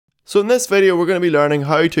So in this video we're going to be learning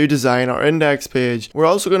how to design our index page. We're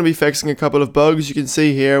also going to be fixing a couple of bugs. You can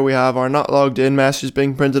see here we have our not logged in message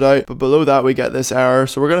being printed out, but below that we get this error,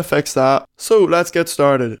 so we're going to fix that. So let's get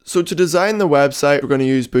started. So to design the website we're going to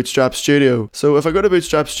use Bootstrap Studio. So if I go to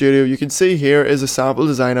Bootstrap Studio, you can see here is a sample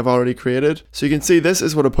design I've already created. So you can see this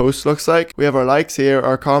is what a post looks like. We have our likes here,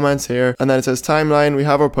 our comments here, and then it says timeline, we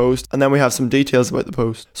have our post, and then we have some details about the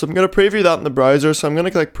post. So I'm going to preview that in the browser, so I'm going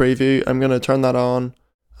to click preview, I'm going to turn that on,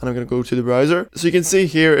 and I'm going to go to the browser. So you can see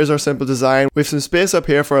here is our simple design. We have some space up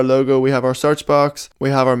here for our logo, we have our search box, we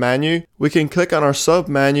have our menu. We can click on our sub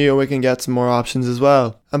menu and we can get some more options as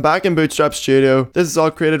well. And back in Bootstrap Studio, this is all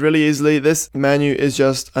created really easily. This menu is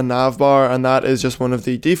just a navbar, and that is just one of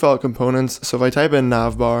the default components. So if I type in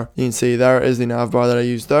navbar, you can see there is the navbar that I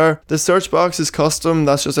used there. The search box is custom,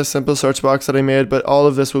 that's just a simple search box that I made, but all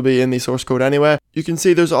of this will be in the source code anyway. You can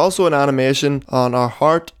see there's also an animation on our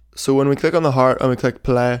heart. So when we click on the heart and we click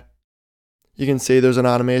play, you can see there's an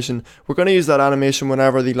animation. We're going to use that animation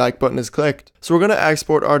whenever the like button is clicked. So we're going to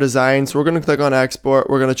export our design. So we're going to click on export.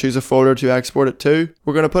 We're going to choose a folder to export it to.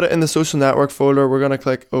 We're going to put it in the social network folder. We're going to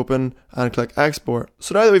click open and click export.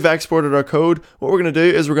 So now that we've exported our code, what we're going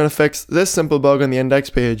to do is we're going to fix this simple bug on the index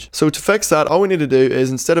page. So to fix that, all we need to do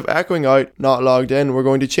is instead of echoing out not logged in, we're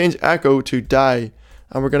going to change echo to die.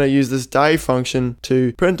 And we're going to use this die function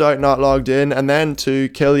to print out not logged in and then to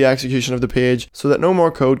kill the execution of the page so that no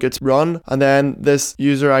more code gets run, and then this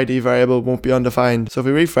user ID variable won't be undefined. So if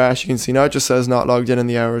we refresh, you can see now it just says not logged in and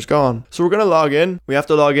the error is gone. So we're going to log in. We have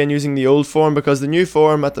to log in using the old form because the new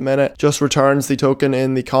form at the minute just returns the token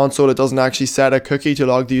in the console. It doesn't actually set a cookie to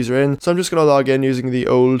log the user in. So I'm just going to log in using the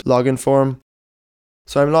old login form.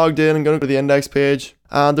 So I'm logged in and going to the index page.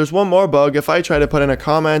 And there's one more bug. If I try to put in a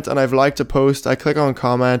comment and I've liked a post, I click on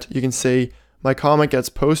comment, you can see my comment gets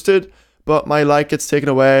posted, but my like gets taken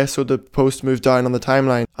away, so the post moved down on the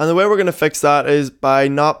timeline. And the way we're going to fix that is by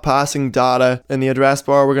not passing data in the address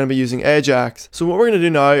bar. We're going to be using Ajax. So what we're going to do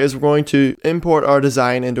now is we're going to import our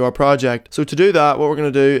design into our project. So to do that, what we're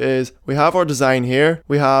going to do is we have our design here,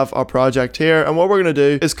 we have our project here, and what we're going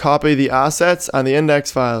to do is copy the assets and the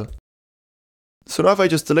index file. So now if I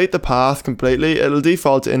just delete the path completely, it'll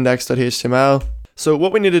default to index.html. So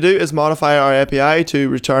what we need to do is modify our API to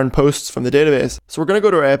return posts from the database. So we're going to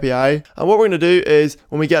go to our API, and what we're going to do is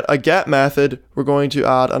when we get a get method, we're going to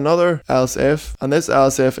add another else if, and this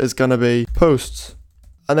else if is going to be posts.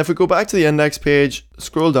 And if we go back to the index page,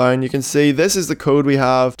 scroll down, you can see this is the code we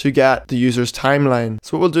have to get the user's timeline.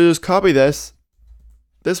 So what we'll do is copy this.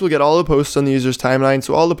 This will get all the posts on the user's timeline,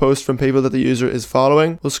 so all the posts from people that the user is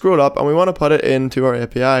following. We'll scroll up and we want to put it into our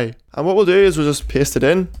API. And what we'll do is we'll just paste it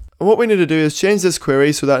in. And what we need to do is change this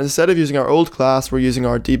query so that instead of using our old class, we're using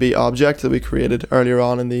our DB object that we created earlier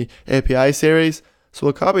on in the API series. So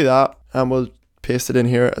we'll copy that and we'll paste it in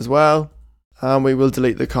here as well. And we will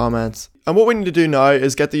delete the comments. And what we need to do now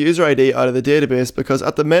is get the user ID out of the database, because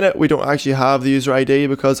at the minute we don't actually have the user ID,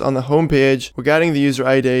 because on the home page we're getting the user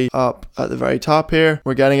ID up at the very top here.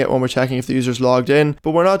 We're getting it when we're checking if the user's logged in,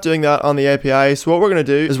 but we're not doing that on the API. So what we're going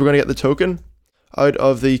to do is we're going to get the token out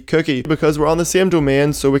of the cookie, because we're on the same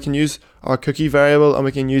domain, so we can use our cookie variable and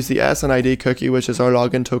we can use the SNID cookie, which is our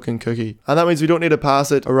login token cookie. And that means we don't need to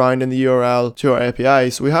pass it around in the URL to our API.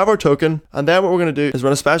 So we have our token, and then what we're going to do is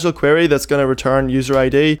run a special query that's going to return user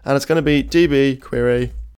ID, and it's going to be db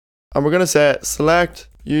query. And we're going to say select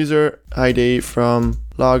user ID from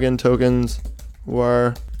login tokens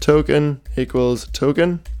where token equals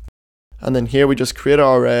token. And then here we just create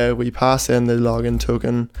our array, we pass in the login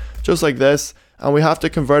token just like this, and we have to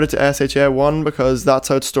convert it to SHA1 because that's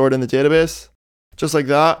how it's stored in the database, just like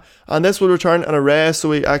that. And this will return an array, so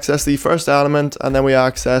we access the first element and then we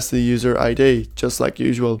access the user ID just like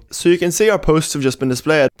usual. So you can see our posts have just been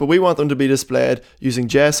displayed, but we want them to be displayed using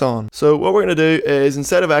JSON. So what we're going to do is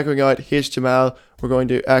instead of echoing out HTML, we're going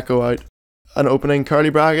to echo out an opening curly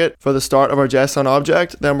bracket for the start of our JSON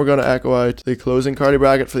object, then we're going to echo out the closing curly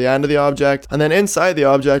bracket for the end of the object, and then inside the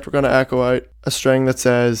object we're going to echo out a string that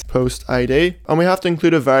says post ID, and we have to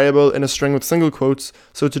include a variable in a string with single quotes.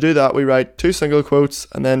 So to do that we write 2 single quotes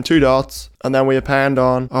and then 2 dots, and then we append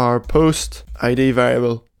on our post ID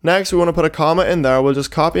variable. Next we want to put a comma in there. We'll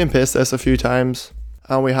just copy and paste this a few times,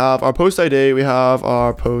 and we have our post ID, we have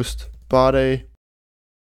our post body,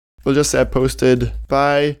 we'll just say posted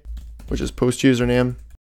by, which is post username.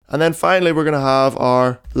 And then finally we're going to have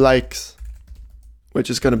our likes, which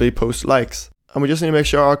is going to be post likes. And we just need to make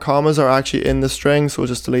sure our commas are actually in the string, so we'll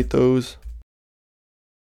just delete those.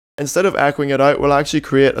 Instead of echoing it out, we'll actually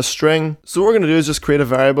create a string. So what we're going to do is just create a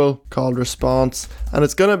variable called response, and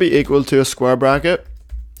it's going to be equal to a square bracket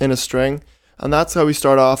in a string. And that's how we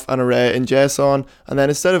start off an array in JSON. And then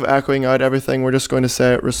instead of echoing out everything, we're just going to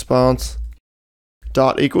say response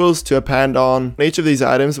dot equals to append on each of these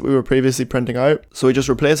items that we were previously printing out. So we just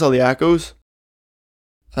replace all the echoes.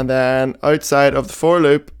 And then outside of the for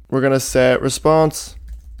loop, we're going to say response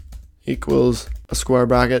equals a square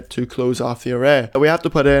bracket to close off the array. We have to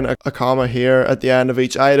put in a comma here at the end of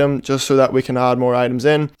each item just so that we can add more items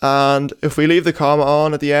in. And if we leave the comma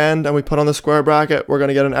on at the end and we put on the square bracket, we're going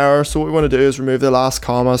to get an error. So what we want to do is remove the last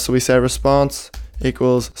comma. So we say response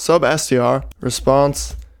equals sub str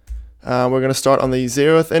response. And we're going to start on the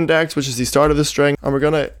 0th index, which is the start of the string. And we're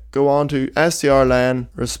going to go on to strlen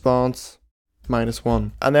response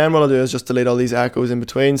 -1. And then what I'll do is just delete all these echoes in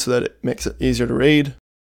between so that it makes it easier to read.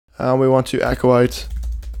 And we want to echo out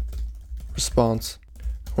response.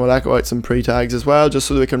 We'll echo out some pre-tags as well, just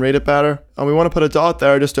so that we can read it better. And we want to put a dot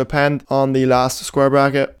there just to append on the last square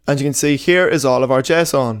bracket. And you can see here is all of our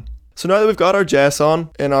JSON. So now that we've got our JSON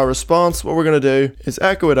in our response, what we're going to do is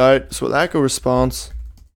echo it out. So we'll echo response.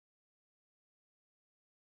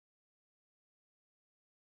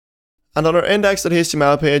 And on our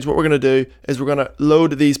index.html page, what we're going to do is we're going to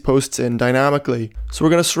load these posts in dynamically. So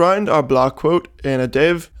we're going to surround our block quote in a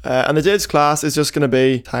div, and the div's class is just going to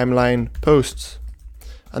be timeline posts.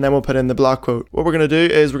 And then we'll put in the block quote. What we're going to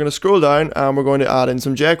do is we're going to scroll down and we're going to add in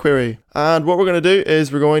some jQuery. And what we're going to do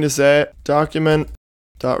is we're going to say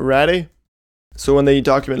document.ready. So when the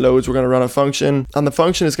document loads, we're going to run a function, and the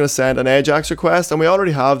function is going to send an Ajax request, and we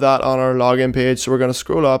already have that on our login page. So we're going to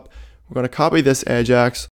scroll up, we're going to copy this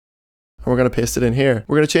Ajax, and we're going to paste it in here.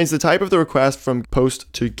 We're going to change the type of the request from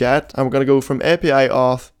post to get, and we're going to go from API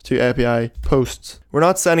auth to API posts. We're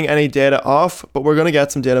not sending any data off, but we're going to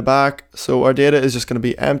get some data back. So our data is just going to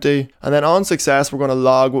be empty. And then on success, we're going to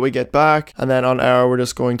log what we get back. And then on error, we're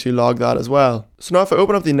just going to log that as well. So now if I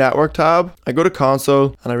open up the network tab, I go to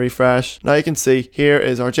console and I refresh. Now you can see here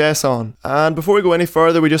is our JSON. And before we go any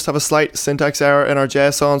further, we just have a slight syntax error in our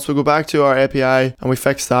JSON. So we go back to our API and we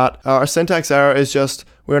fix that. Our syntax error is just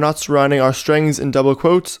we're not surrounding our strings in double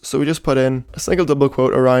quotes. So we just put in a single double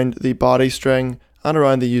quote around the body string and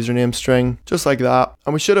around the username string, just like that.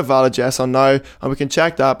 And we should have valid JSON now, and we can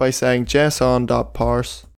check that by saying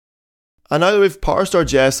json.parse. And now that we've parsed our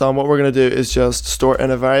JSON, what we're going to do is just store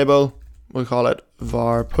in a variable. We'll call it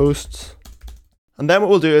var posts. And then what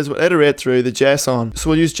we'll do is we'll iterate through the JSON.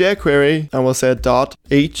 So we'll use jQuery and we'll say dot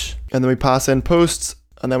each, and then we pass in posts,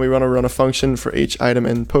 and then we run a function for each item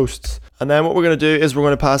in posts. And then what we're going to do is we're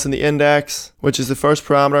going to pass in the index, which is the first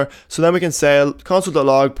parameter. So then we can say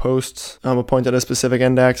console.log posts, and we'll point at a specific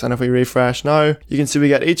index. And if we refresh now, you can see we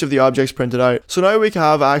get each of the objects printed out. So now we can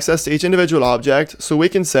have access to each individual object. So we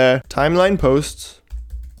can say timeline posts,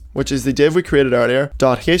 which is the div we created earlier,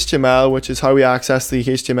 .html, which is how we access the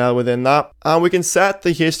HTML within that. And we can set the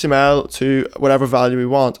HTML to whatever value we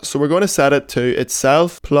want. So we're going to set it to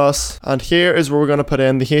itself plus, and here is where we're going to put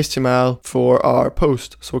in the HTML for our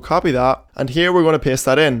post. So we'll copy that, and here we're going to paste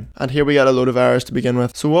that in. And here we get a load of errors to begin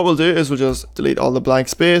with. So what we'll do is we'll just delete all the blank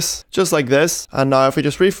space, just like this. And now if we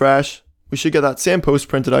just refresh, we should get that same post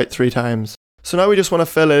printed out 3 times. So now we just want to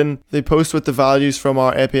fill in the post with the values from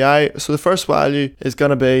our API. So the first value is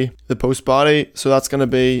going to be the post body. So that's going to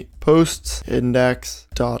be posts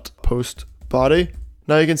index.post body.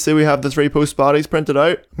 Now you can see we have the 3 post bodies printed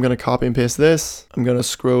out. I'm going to copy and paste this. I'm going to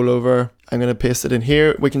scroll over. I'm going to paste it in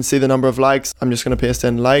here. We can see the number of likes. I'm just going to paste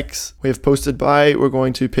in likes. We have posted by. We're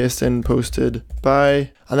going to paste in posted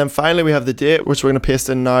by. And then finally we have the date, which we're going to paste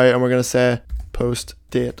in now. And we're going to say post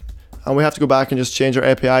date. And we have to go back and just change our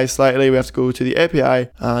API slightly. We have to go to the API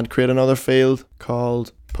and create another field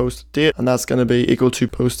called post date, and that's going to be equal to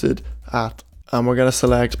posted at. And we're going to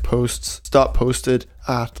select posts stop posted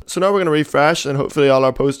at. So now we're going to refresh, and hopefully all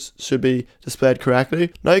our posts should be displayed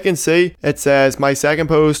correctly. Now you can see it says my second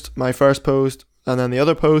post, my first post, and then the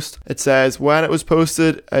other post. It says when it was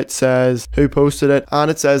posted, it says who posted it, and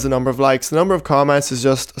it says the number of likes. The number of comments is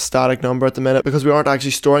just a static number at the minute because we aren't actually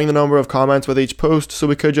storing the number of comments with each post. So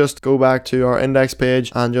we could just go back to our index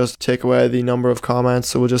page and just take away the number of comments.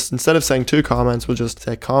 So we'll just, instead of saying 2 comments, we'll just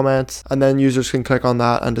say comments, and then users can click on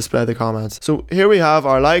that and display the comments. So here we have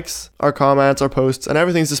our likes, our comments, our posts, and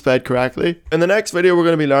everything's displayed correctly. In the next video, we're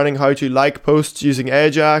going to be learning how to like posts using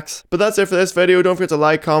Ajax. But that's it for this video. Don't forget to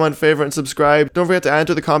like, comment, favorite, and subscribe. Don't forget to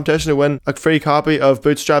enter the competition to win a free copy of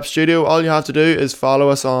Bootstrap Studio. All you have to do is follow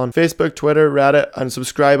us on Facebook, Twitter, Reddit, and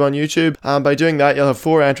subscribe on YouTube. And by doing that, you'll have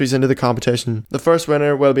 4 entries into the competition. The first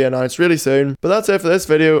winner will be announced really soon. But that's it for this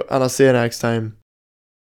video, and I'll see you next time.